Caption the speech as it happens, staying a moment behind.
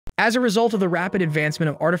As a result of the rapid advancement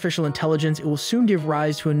of artificial intelligence, it will soon give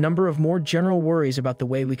rise to a number of more general worries about the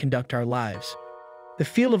way we conduct our lives. The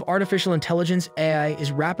field of artificial intelligence, AI,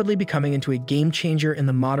 is rapidly becoming into a game changer in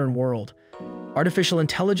the modern world. Artificial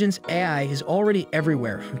intelligence, AI, is already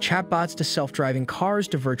everywhere, from chatbots to self-driving cars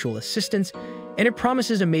to virtual assistants, and it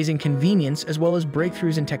promises amazing convenience as well as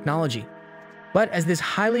breakthroughs in technology. But as this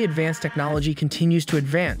highly advanced technology continues to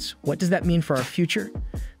advance, what does that mean for our future?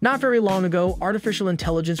 Not very long ago, artificial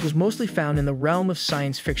intelligence was mostly found in the realm of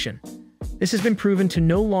science fiction. This has been proven to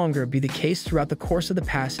no longer be the case throughout the course of the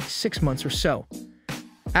past 6 months or so.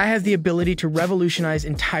 AI has the ability to revolutionize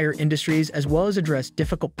entire industries as well as address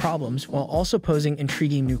difficult problems while also posing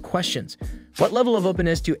intriguing new questions. What level of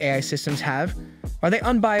openness do AI systems have? Are they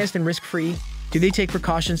unbiased and risk-free? Do they take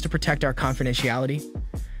precautions to protect our confidentiality?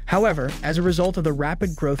 However, as a result of the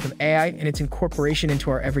rapid growth of AI and its incorporation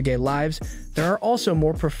into our everyday lives, there are also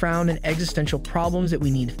more profound and existential problems that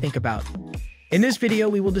we need to think about. In this video,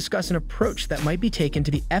 we will discuss an approach that might be taken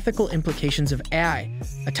to the ethical implications of AI,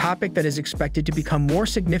 a topic that is expected to become more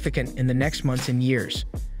significant in the next months and years.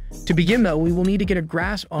 To begin though, we will need to get a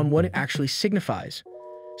grasp on what it actually signifies.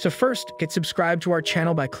 So first, get subscribed to our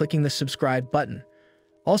channel by clicking the subscribe button.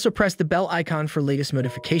 Also press the bell icon for latest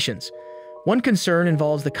notifications. One concern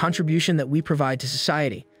involves the contribution that we provide to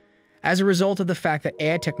society. As a result of the fact that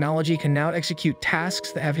AI technology can now execute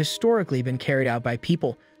tasks that have historically been carried out by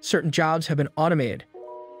people, certain jobs have been automated.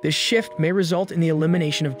 This shift may result in the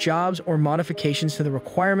elimination of jobs or modifications to the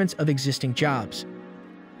requirements of existing jobs.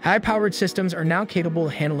 AI-powered systems are now capable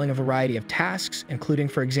of handling a variety of tasks, including,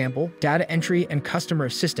 for example, data entry and customer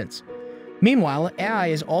assistance. Meanwhile, AI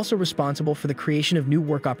is also responsible for the creation of new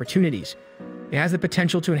work opportunities. It has the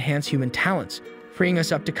potential to enhance human talents, freeing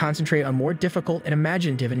us up to concentrate on more difficult and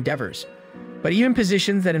imaginative endeavors. But even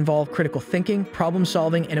positions that involve critical thinking,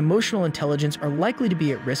 problem-solving, and emotional intelligence are likely to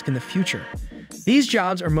be at risk in the future. These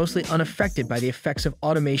jobs are mostly unaffected by the effects of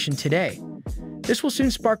automation today. This will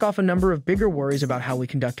soon spark off a number of bigger worries about how we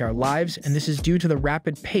conduct our lives, and this is due to the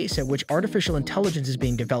rapid pace at which artificial intelligence is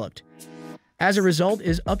being developed. As a result, it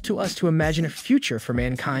is up to us to imagine a future for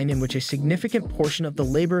mankind in which a significant portion of the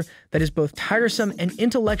labor that is both tiresome and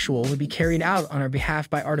intellectual would be carried out on our behalf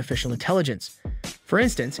by artificial intelligence. For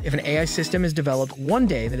instance, if an AI system is developed one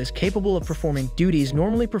day that is capable of performing duties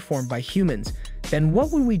normally performed by humans, then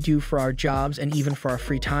what would we do for our jobs and even for our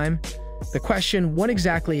free time? The question, what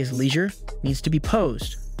exactly is leisure, needs to be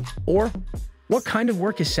posed. Or, what kind of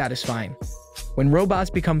work is satisfying? When robots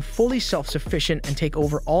become fully self-sufficient and take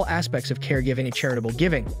over all aspects of caregiving and charitable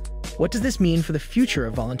giving, what does this mean for the future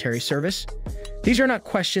of voluntary service? These are not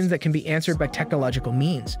questions that can be answered by technological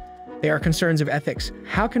means. They are concerns of ethics.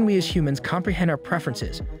 How can we as humans comprehend our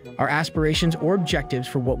preferences, our aspirations or objectives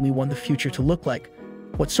for what we want the future to look like,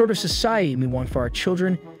 what sort of society we want for our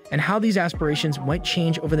children, and how these aspirations might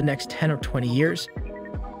change over the next 10 or 20 years?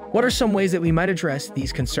 What are some ways that we might address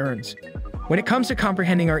these concerns? When it comes to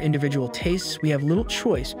comprehending our individual tastes, we have little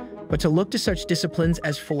choice but to look to such disciplines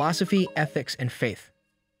as philosophy, ethics, and faith.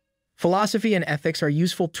 Philosophy and ethics are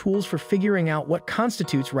useful tools for figuring out what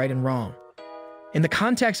constitutes right and wrong. In the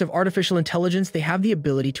context of artificial intelligence, they have the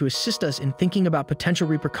ability to assist us in thinking about potential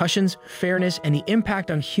repercussions, fairness, and the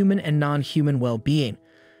impact on human and non-human well-being.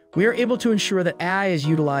 We are able to ensure that AI is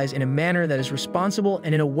utilized in a manner that is responsible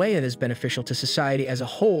and in a way that is beneficial to society as a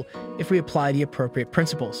whole if we apply the appropriate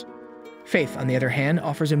principles. Faith, on the other hand,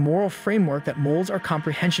 offers a moral framework that molds our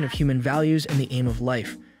comprehension of human values and the aim of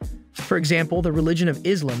life. For example, the religion of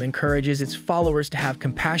Islam encourages its followers to have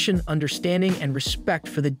compassion, understanding, and respect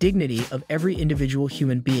for the dignity of every individual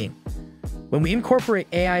human being. When we incorporate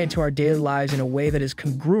AI into our daily lives in a way that is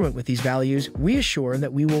congruent with these values, we assure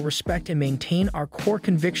that we will respect and maintain our core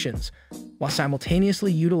convictions while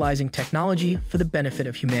simultaneously utilizing technology for the benefit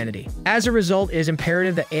of humanity. As a result, it is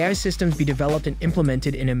imperative that AI systems be developed and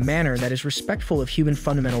implemented in a manner that is respectful of human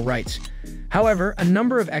fundamental rights. However, a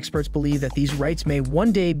number of experts believe that these rights may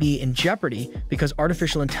one day be in jeopardy because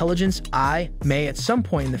artificial intelligence, AI, may at some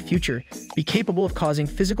point in the future be capable of causing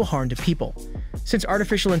physical harm to people. Since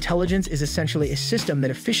artificial intelligence is essentially a system that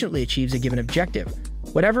efficiently achieves a given objective,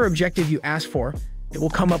 whatever objective you ask for, it will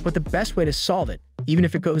come up with the best way to solve it, even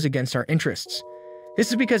if it goes against our interests. This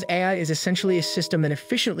is because AI is essentially a system that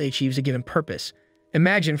efficiently achieves a given purpose.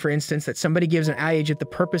 Imagine, for instance, that somebody gives an AI agent the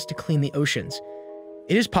purpose to clean the oceans.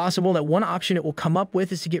 It is possible that one option it will come up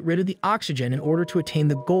with is to get rid of the oxygen in order to attain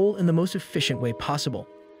the goal in the most efficient way possible.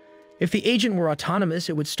 If the agent were autonomous,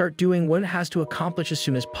 it would start doing what it has to accomplish as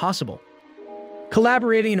soon as possible,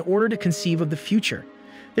 collaborating in order to conceive of the future.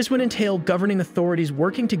 This would entail governing authorities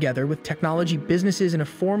working together with technology businesses in a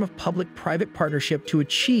form of public-private partnership to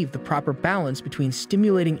achieve the proper balance between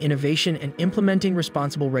stimulating innovation and implementing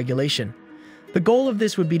responsible regulation. The goal of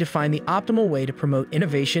this would be to find the optimal way to promote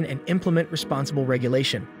innovation and implement responsible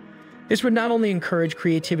regulation. This would not only encourage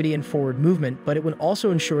creativity and forward movement, but it would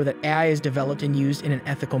also ensure that AI is developed and used in an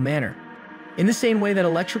ethical manner. In the same way that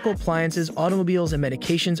electrical appliances, automobiles, and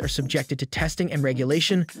medications are subjected to testing and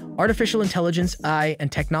regulation, artificial intelligence, AI,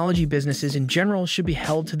 and technology businesses in general should be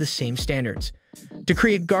held to the same standards. To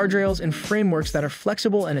create guardrails and frameworks that are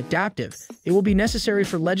flexible and adaptive, it will be necessary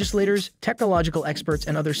for legislators, technological experts,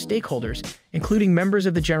 and other stakeholders, including members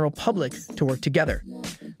of the general public, to work together.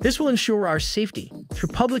 This will ensure our safety. Through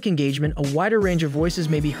public engagement, a wider range of voices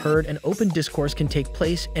may be heard and open discourse can take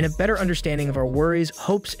place, and a better understanding of our worries,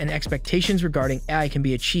 hopes, and expectations regarding AI can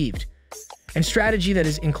be achieved. And strategy that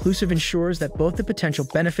is inclusive ensures that both the potential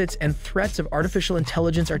benefits and threats of artificial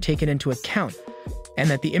intelligence are taken into account, and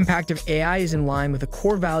that the impact of AI is in line with the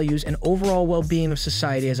core values and overall well-being of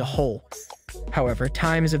society as a whole. However,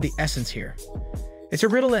 time is of the essence here. It's a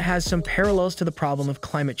riddle that has some parallels to the problem of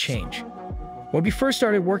climate change. When we first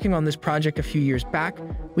started working on this project a few years back,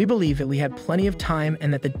 we believed that we had plenty of time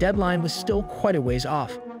and that the deadline was still quite a ways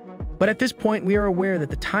off. But at this point, we are aware that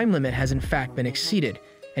the time limit has in fact been exceeded,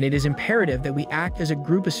 and it is imperative that we act as a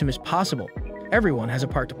group as soon as possible. Everyone has a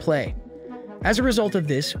part to play. As a result of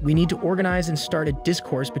this, we need to organize and start a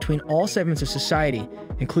discourse between all segments of society,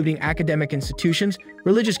 including academic institutions,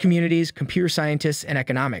 religious communities, computer scientists, and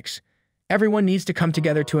economics. Everyone needs to come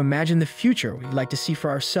together to imagine the future we'd like to see for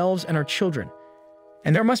ourselves and our children.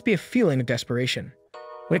 And there must be a feeling of desperation.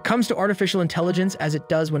 When it comes to artificial intelligence, as it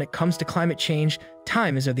does when it comes to climate change,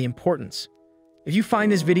 time is of the importance. If you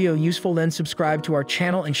find this video useful, then subscribe to our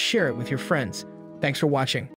channel and share it with your friends. Thanks for watching.